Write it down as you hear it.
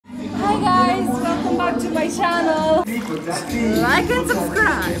channel. Like and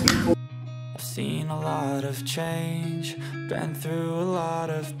subscribe. I've seen a lot of change, been through a lot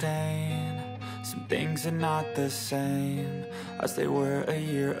of pain. Some things are not the same as they were a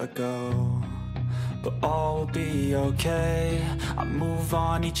year ago, but all will be okay. I move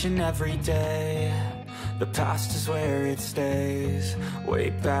on each and every day. The past is where it stays,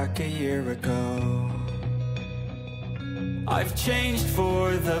 way back a year ago. I've changed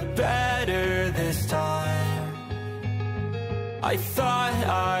for the better this time. I thought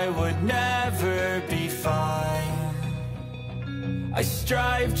I would never be fine. I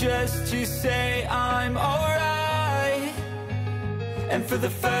strive just to say I'm alright, and for the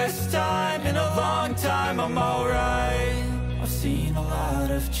first time in a long time I'm alright. I've seen a lot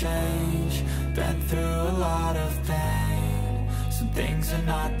of change, been through a lot of pain. Some things are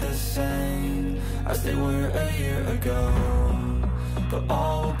not the same as they were a year ago, but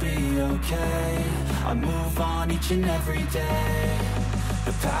all will be okay. I move on each and every day.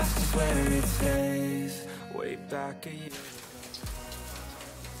 The past is where it stays, way back a year.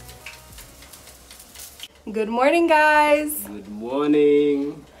 Good morning, guys. Good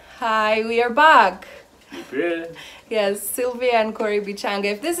morning. Hi, we are back. Yeah. Yes, Sylvia and Koree Bichanga.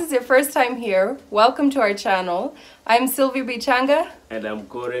 If this is your first time here, welcome to our channel. I'm Sylvia Bichanga. And I'm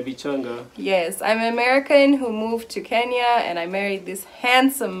Koree Bichanga. Yes, I'm an American who moved to Kenya and I married this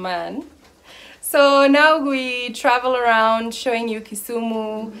handsome man. So now we travel around showing you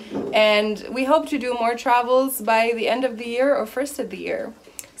Kisumu, and we hope to do more travels by the end of the year or first of the year.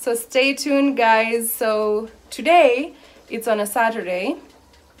 So stay tuned, guys. So today it's on a Saturday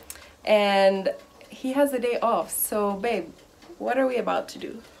and he has a day off. So babe, what are we about to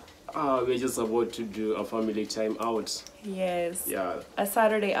do? We're just about to do a family time out. Yes. Yeah. A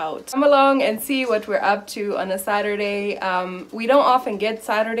Saturday out. Come along and see what we're up to on a Saturday. We don't often get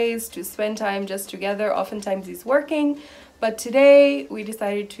Saturdays to spend time just together. Oftentimes he's working. But today we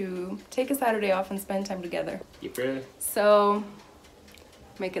decided to take a Saturday off and spend time together. Yep. So,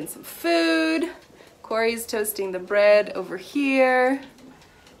 making some food. Corey's toasting the bread over here.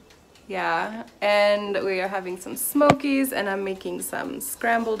 Yeah, and we are having some smokies and I'm making some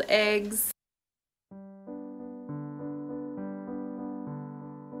scrambled eggs.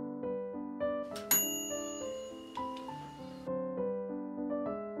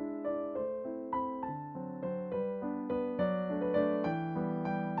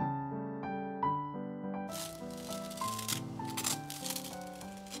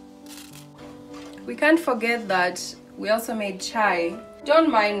 We can't forget that we also made chai.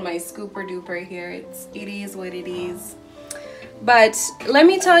 Don't mind my scooper duper here, it is what it is. But let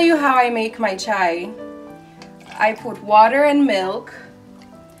me tell you how I make my chai. I put water and milk,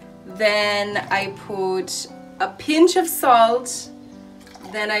 then I put a pinch of salt,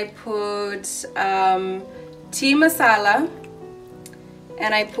 then I put tea masala,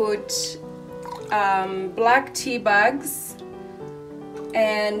 and I put black tea bags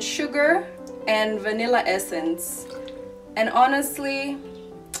and sugar and vanilla essence. And honestly,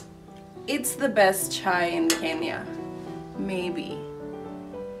 it's the best chai in Kenya. Maybe.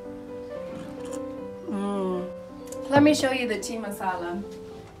 Let me show you the tea masala.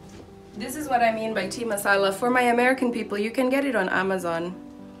 This is what I mean by tea masala. For my American people, you can get it on Amazon.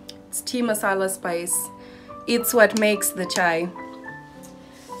 It's tea masala spice. It's what makes the chai.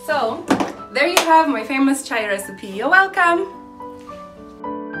 So, there you have my famous chai recipe. You're welcome.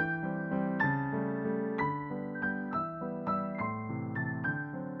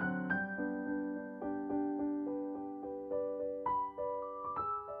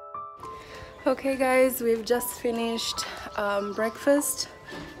 Okay guys, we've just finished breakfast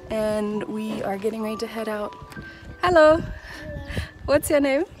and we are getting ready to head out. Hello! What's your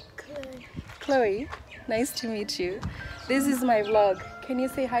name? Chloe. Chloe. Nice to meet you. This is my vlog. Can you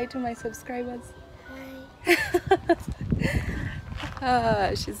say hi to my subscribers?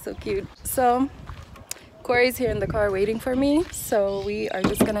 Hi. She's so cute. So, Corey's here in the car waiting for me, so we are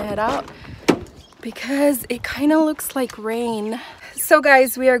just gonna head out because it kind of looks like rain. So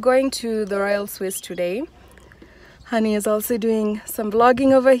guys, we are going to the Royal Swiss today. Honey is also doing some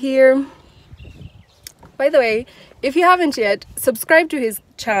vlogging over here. By the way, if you haven't yet, subscribe to his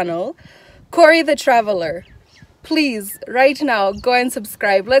channel, Koree the Traveler. Please, right now, go and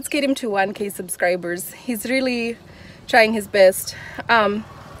subscribe. Let's get him to 1K subscribers. He's really trying his best.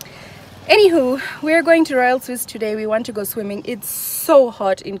 Anywho, we're going to Royal Swiss today. We want to go swimming. It's so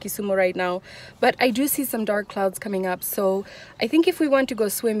hot in Kisumu right now, but I do see some dark clouds coming up. So I think if we want to go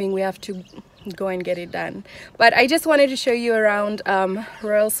swimming, we have to go and get it done. But I just wanted to show you around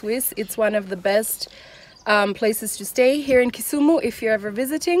Royal Swiss. It's one of the best places to stay here in Kisumu if you're ever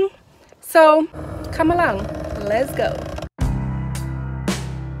visiting. So come along, let's go.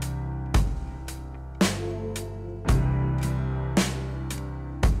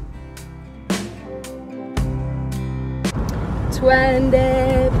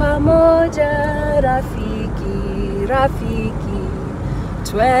 Twende pamoja rafiki, rafiki.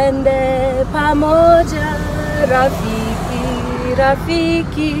 Twende pamoja rafiki,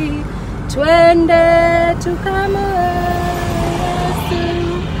 rafiki. Twende tukama.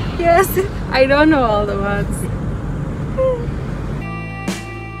 Yes, I don't know all the words.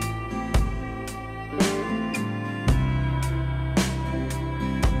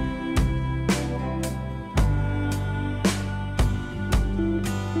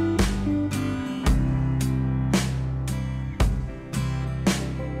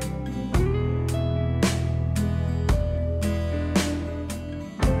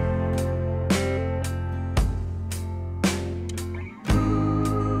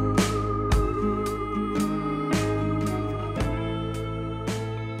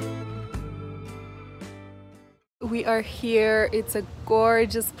 We are here. It's a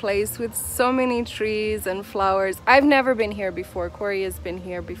gorgeous place with so many trees and flowers. I've never been here before. Koree has been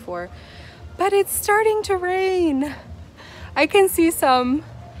here before, but it's starting to rain. I can see some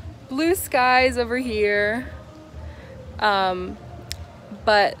blue skies over here,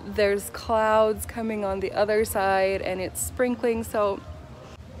 but there's clouds coming on the other side and it's sprinkling, so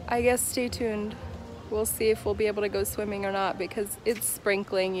I guess stay tuned. We'll see if we'll be able to go swimming or not because it's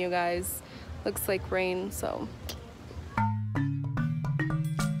sprinkling, you guys. Looks like rain, so.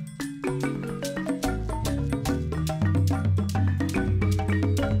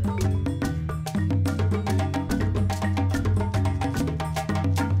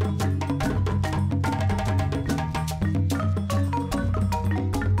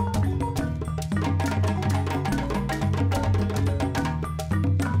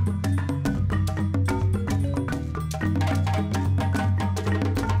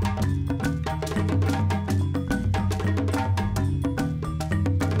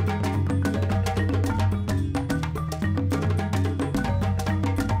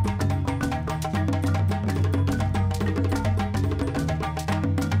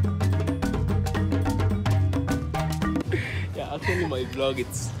 Actually, my vlog,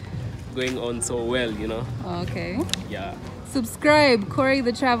 it's going on so well, you know. Okay. Yeah. Subscribe, Koree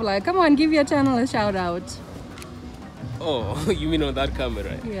the Traveler. Come on, give your channel a shout out. Oh, you mean on that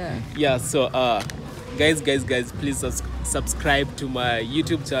camera? Yeah. Yeah, so guys, please subscribe to my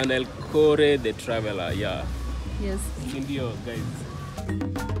YouTube channel, Koree the Traveler. Yeah. Yes. Indio, guys.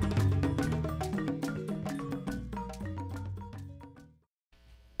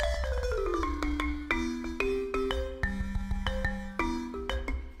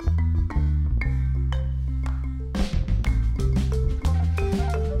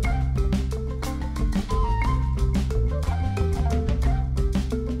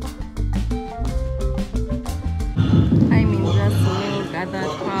 That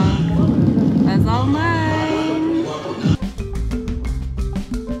trunk. That's all mine.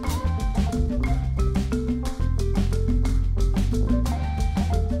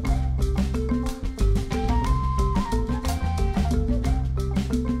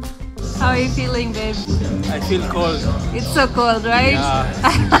 How are you feeling, babe? I feel cold. It's so cold, right?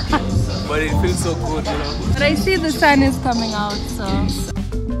 Yeah. But it feels so good, you know. But I see the sun is coming out, so.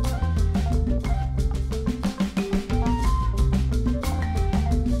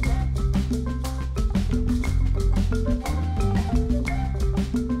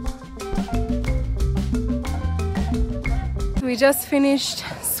 We just finished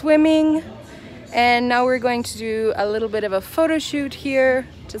swimming and now we're going to do a little bit of a photo shoot here,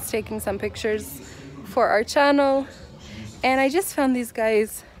 just taking some pictures for our channel. And I just found these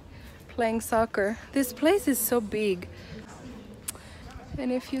guys playing soccer. This place is so big,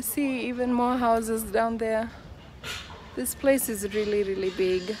 and if you see even more houses down there, this place is really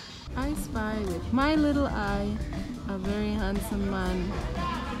big. I spy with my little eye a very handsome man.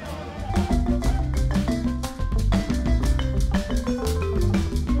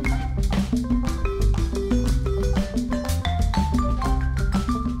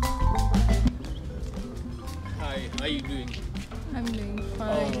 How are you doing? I'm doing fine.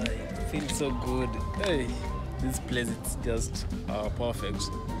 Oh, I feel so good. Hey, this place is just perfect.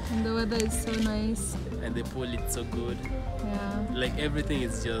 And the weather is so nice. And the pool is so good. Yeah. Like everything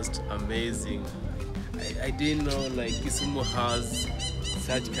is just amazing. I didn't know like Kisumu has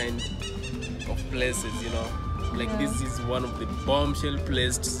such kind of places, you know. Like this is one of the bombshell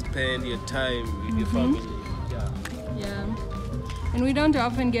places to spend your time with your family. Yeah. Yeah. And we don't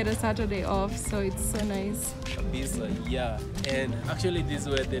often get a Saturday off, so it's so nice. kabisa, yeah. And actually this is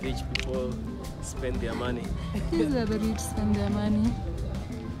where the rich people spend their money. This is where the rich spend their money.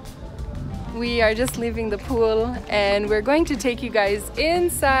 We are just leaving the pool and we're going to take you guys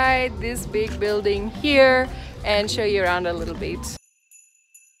inside this big building here and show you around a little bit.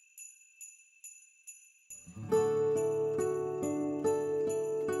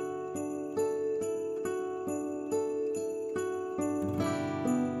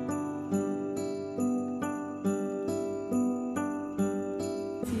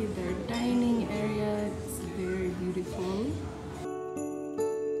 See their dining area, it's very beautiful.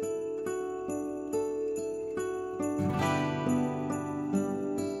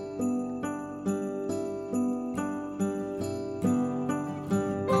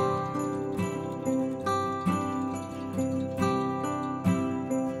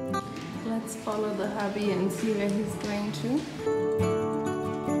 Follow the hubby and see where he's going to.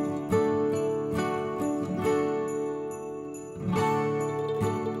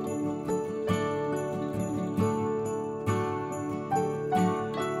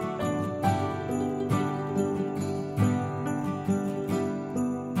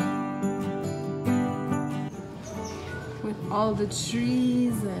 With all the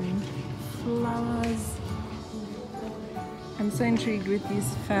trees and flowers. I'm so intrigued with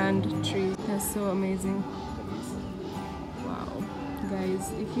these fanned trees. They're so amazing. Wow.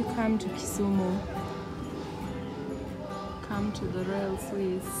 Guys, if you come to Kisumu, come to the Royal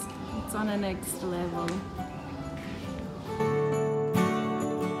Swiss. It's on a next level.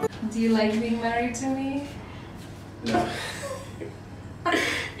 Do you like being married to me? No.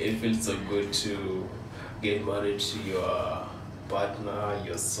 It feels so good to get married to your partner,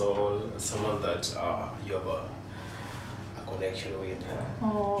 your soul, someone that you have a connection with.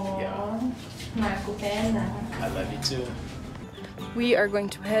 Oh, yeah. I love you too. We are going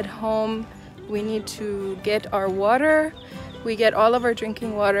to head home. We need to get our water. We get all of our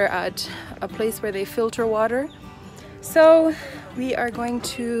drinking water at a place where they filter water. So we are going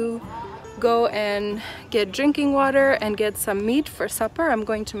to go and get drinking water and get some meat for supper. I'm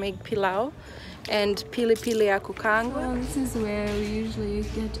going to make pilau and pili pili ya kukaanga. Well, this is where we usually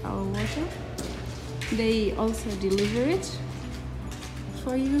get our water. They also deliver it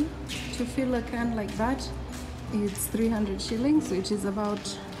for you. To fill a can like that, it's 300 shillings, which is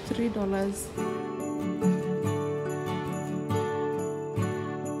about $3.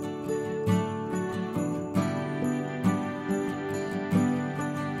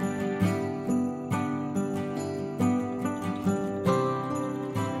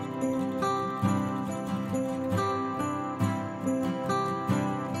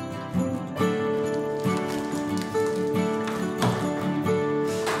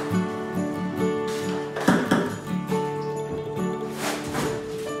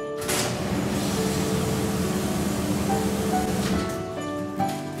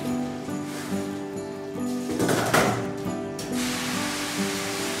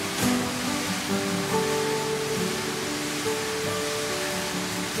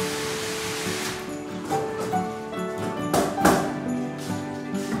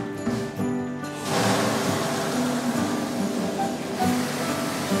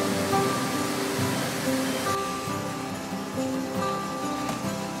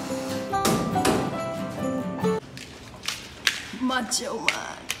 Macho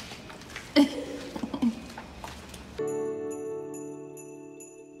man.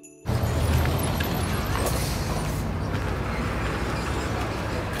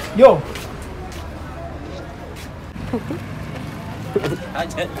 Yo!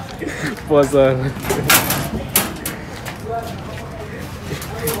 Pause on.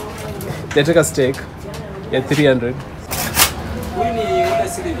 They took a steak at 300.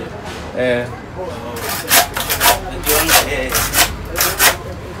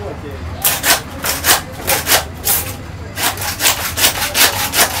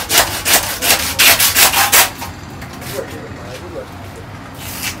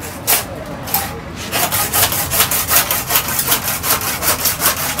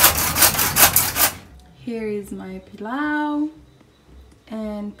 Here is my pilau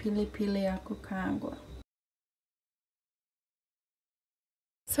and pili pili ya kukaangwa.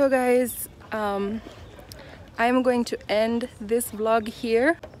 So guys, I'm going to end this vlog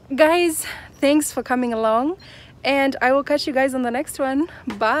here. Guys, thanks for coming along and I will catch you guys on the next one.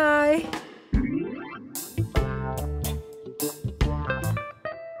 Bye!